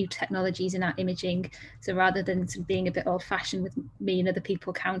new technologies in our imaging. So rather than sort of being a bit old fashioned with me and other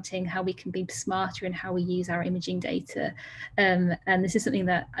people counting, how we can be smarter in how we use our imaging data. And this is something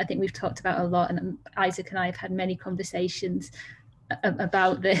that I think we've talked about a lot, and Isaac and I have had many conversations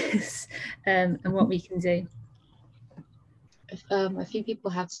about this and what we can do. A few people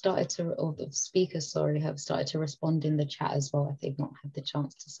have started to, or the speakers, sorry, have started to respond in the chat as well. If they've not had the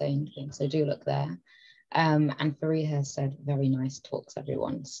chance to say anything, so do look there. And Faria has said, very nice talks,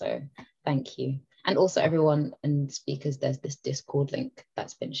 everyone. So thank you. And also everyone and speakers, there's this Discord link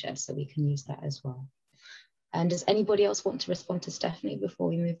that's been shared, so we can use that as well. And does anybody else want to respond to Stephanie before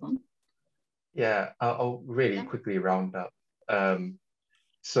we move on? Yeah, I'll really quickly round up.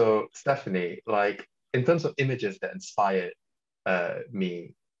 So Stephanie, like in terms of images that inspired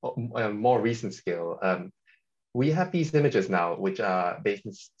me on a more recent scale, we have these images now which are based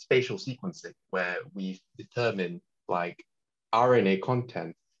in spatial sequencing, where we determine like RNA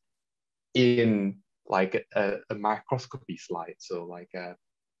content in like a microscopy slide. So like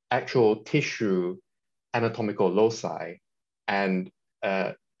actual tissue anatomical loci and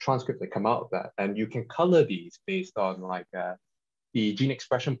transcripts that come out of that. And you can color these based on like the gene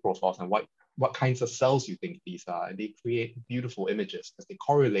expression profiles and what kinds of cells you think these are. And they create beautiful images because they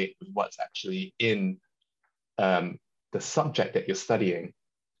correlate with what's actually in the subject that you're studying.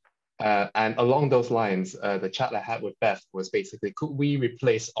 And along those lines, the chat I had with Beth was basically, could we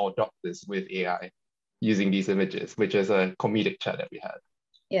replace our doctors with AI using these images, which is a comedic chat that we had.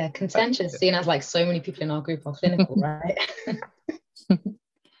 Yeah, contentious, seeing as like so many people in our group are clinical, right?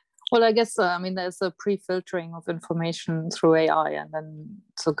 Well, I guess, I mean, there's a pre-filtering of information through AI, and then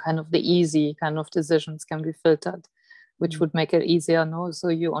so kind of the easy kind of decisions can be filtered, which would make it easier, no? So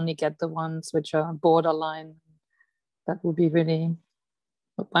you only get the ones which are borderline. That would be really,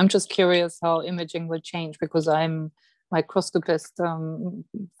 I'm just curious how imaging will change, because I'm microscopist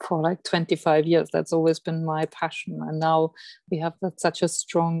for like 25 years. That's always been my passion. And now we have such a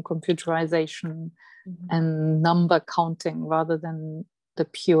strong computerization and number counting rather than the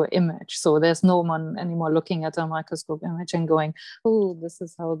pure image. So there's no one anymore looking at a microscope image and going, oh, this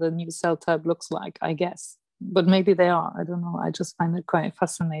is how the new cell type looks like, I guess. But maybe they are, I don't know. I just find it quite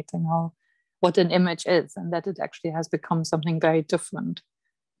fascinating what an image is, and that it actually has become something very different.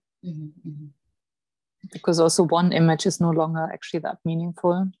 Because also one image is no longer actually that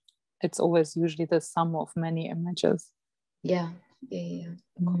meaningful. It's always usually the sum of many images. Yeah.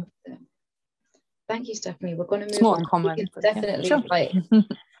 Thank you, Stephanie. We're going to move It's more on. common, We can but yeah, definitely sure.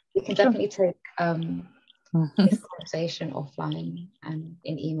 we can definitely take this conversation offline and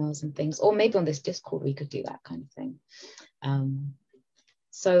in emails and things, or maybe on this Discord we could do that kind of thing.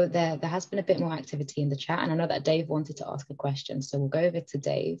 So there has been a bit more activity in the chat, and I know that Dave wanted to ask a question, so we'll go over to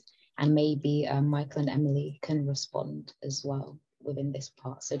Dave, and maybe Michael and Emily can respond as well within this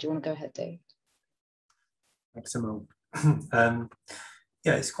part. So do you want to go ahead, Dave? Thanks, Simone.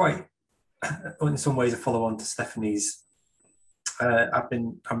 Yeah, it's quite, in some ways, a follow on to Stephanie's.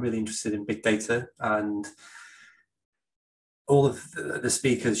 I'm really interested in big data, and all of the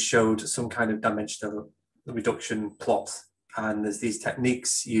speakers showed some kind of dimensional reduction plot, and there's these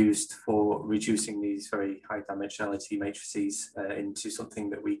techniques used for reducing these very high dimensionality matrices into something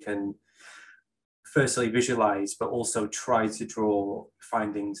that we can firstly visualize, but also try to draw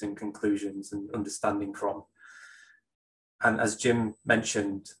findings and conclusions and understanding from. And as Jim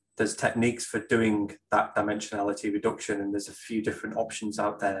mentioned, there's techniques for doing that dimensionality reduction, and there's a few different options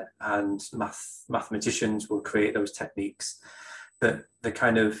out there, and mathematicians will create those techniques. But the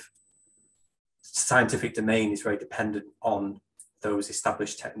kind of scientific domain is very dependent on those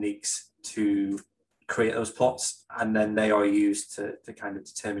established techniques to create those plots, and then they are used to kind of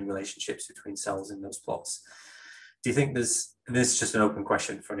determine relationships between cells in those plots. Do you think there's, and this is just an open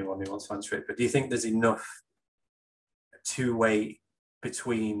question for anyone who wants to answer it, but do you think there's enough two-way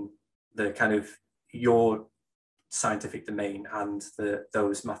between the kind of your scientific domain and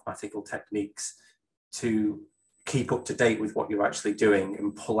those mathematical techniques to keep up to date with what you're actually doing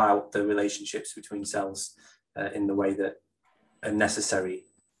and pull out the relationships between cells in the way that are necessary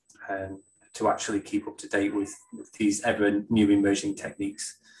to actually keep up to date with these ever new emerging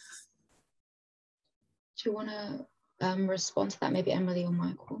techniques? Do you want to respond to that, maybe Emily or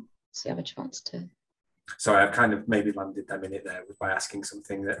Michael, so you have a chance to? Sorry, I've kind of maybe landed them in it there by asking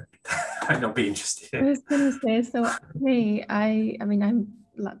something that I might not be interested in. I was going to say, so me, I mean, I'm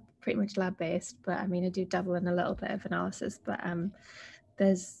pretty much lab-based, but I mean, I do dabble in a little bit of analysis, but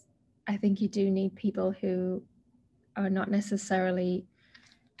I think you do need people who are not necessarily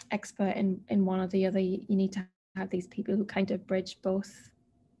expert in one or the other. You need to have these people who kind of bridge both,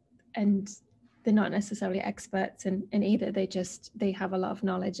 and they're not necessarily experts in either. They have a lot of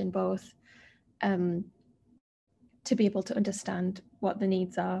knowledge in both, to be able to understand what the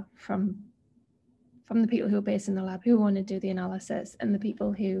needs are from the people who are based in the lab, who want to do the analysis, and the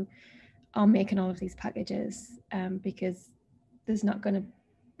people who are making all of these packages, because there's not going to,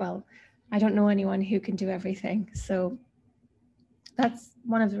 well, I don't know anyone who can do everything. So that's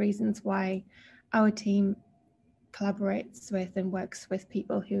one of the reasons why our team collaborates with and works with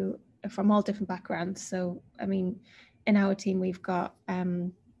people who are from all different backgrounds. So, I mean, in our team, we've got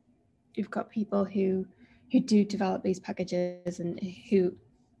people who do develop these packages, and who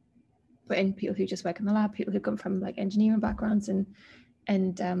put in people who just work in the lab, people who come from like engineering backgrounds and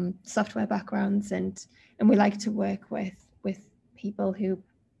software backgrounds, and we like to work with people who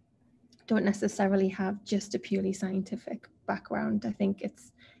don't necessarily have just a purely scientific background. I think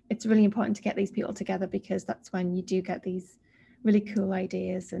it's really important to get these people together, because that's when you do get these really cool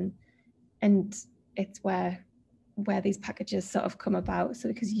ideas, and it's where these packages sort of come about. So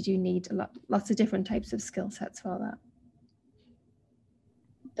because you do need lots of different types of skill sets for that.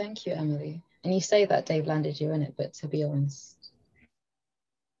 Thank you, Emily. And you say that Dave landed you in it, but to be honest,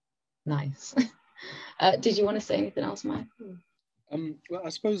 nice. Did you want to say anything else, Michael? Well, I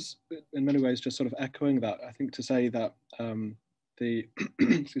suppose in many ways, just sort of echoing that, I think to say that the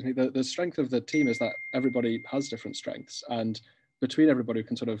excuse me, the strength of the team is that everybody has different strengths, and between everybody we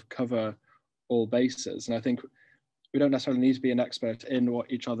can sort of cover all bases. And I think we don't necessarily need to be an expert in what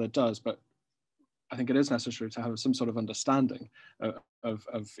each other does, but I think it is necessary to have some sort of understanding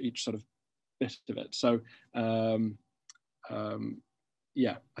of each sort of bit of it. So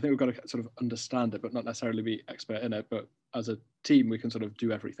yeah, I think we've got to sort of understand it, but not necessarily be expert in it. But as a team, we can sort of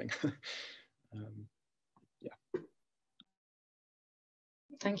do everything. Yeah.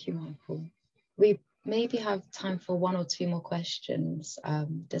 Thank you, Michael. We maybe have time for one or two more questions.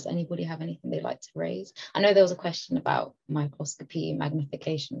 Does anybody have anything they'd like to raise? I know there was a question about microscopy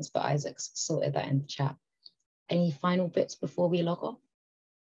magnifications, but Isaac's sorted that in the chat. Any final bits before we log off?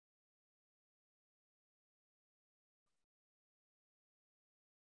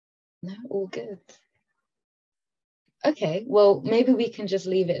 No, all good. Okay, well, maybe we can just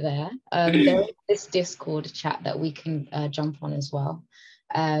leave it there. There is this Discord chat that we can jump on as well.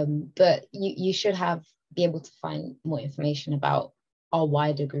 But you should be able to find more information about our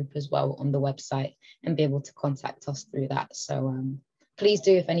wider group as well on the website, and be able to contact us through that. So please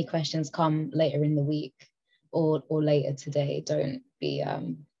do, if any questions come later in the week or later today, don't be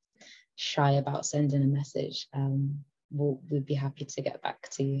shy about sending a message, we'd be happy to get back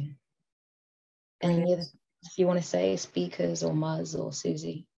to you. Any other, if you want to say, speakers or Muzz or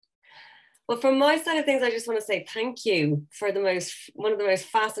Susie? Well, from my side of things, I just want to say thank you for one of the most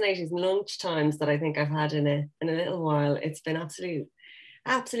fascinating lunchtimes that I think I've had in a little while. It's been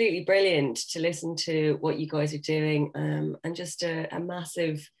absolutely brilliant to listen to what you guys are doing, and just a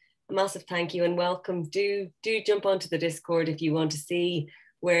massive thank you and welcome. Do jump onto the Discord if you want to see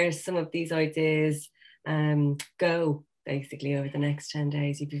where some of these ideas go, basically, over the next 10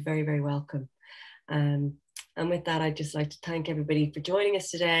 days. You'd be very, very welcome. And with that, I'd just like to thank everybody for joining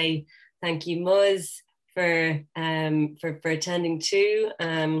us today. Thank you, Muzz, for attending too,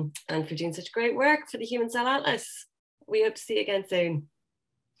 and for doing such great work for the Human Cell Atlas. We hope to see you again soon.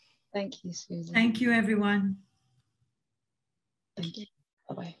 Thank you, Susan. Thank you, everyone. Thank you.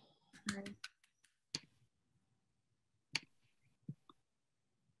 Bye-bye. Bye.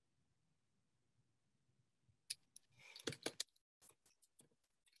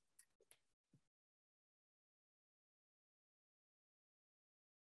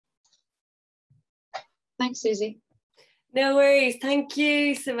 Thanks, Susie. No worries. Thank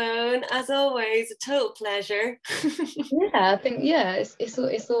you, Simone. As always, a total pleasure. Yeah, I think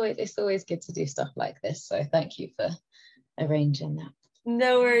it's always good to do stuff like this. So thank you for arranging that.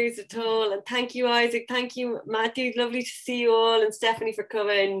 No worries at all. And thank you, Isaac. Thank you, Matthew. Lovely to see you all, and Stephanie for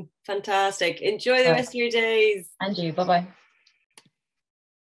coming. Fantastic. Enjoy the rest of your days. And you. Bye-bye.